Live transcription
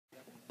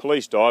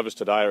Police divers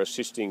today are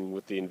assisting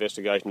with the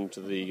investigation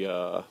into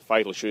the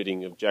fatal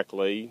shooting of Jack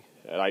Lee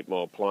at 8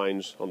 Mile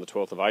Plains on the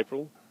 12th of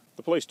April.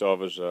 The police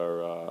divers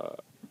are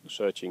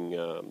searching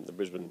the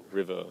Brisbane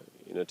River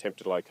in an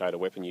attempt to locate a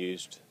weapon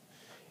used,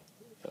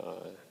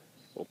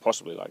 or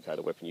possibly locate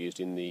a weapon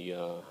used in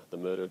the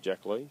murder of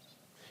Jack Lee,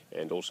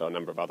 and also a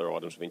number of other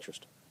items of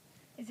interest.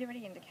 Is there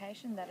any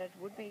indication that it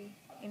would be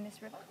in this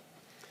river?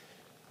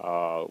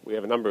 We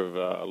have a number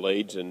of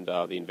leads, and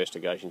the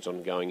investigation's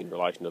ongoing in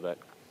relation to that.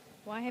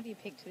 Why have you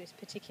picked this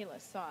particular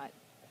site?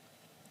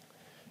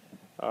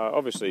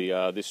 Obviously,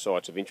 this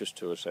site's of interest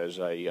to us as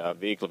a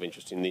vehicle of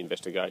interest in the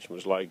investigation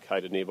was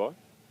located nearby.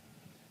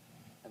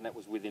 And that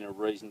was within a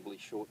reasonably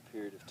short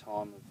period of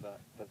time of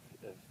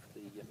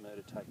the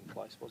murder taking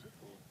place, was it?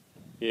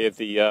 Yeah,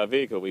 the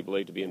vehicle we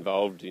believe to be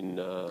involved in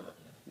the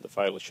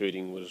fatal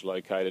shooting was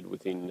located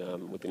within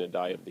a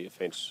day of the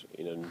offence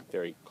in a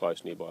very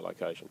close nearby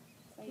location.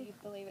 So you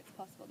believe it's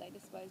possible they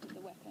disposed of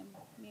the weapon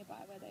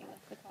nearby where they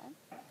left the car?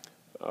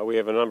 We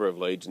have a number of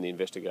leads in the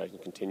investigation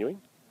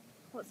continuing.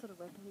 What sort of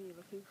weapon are you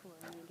looking for?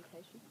 Any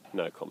indication?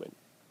 No comment.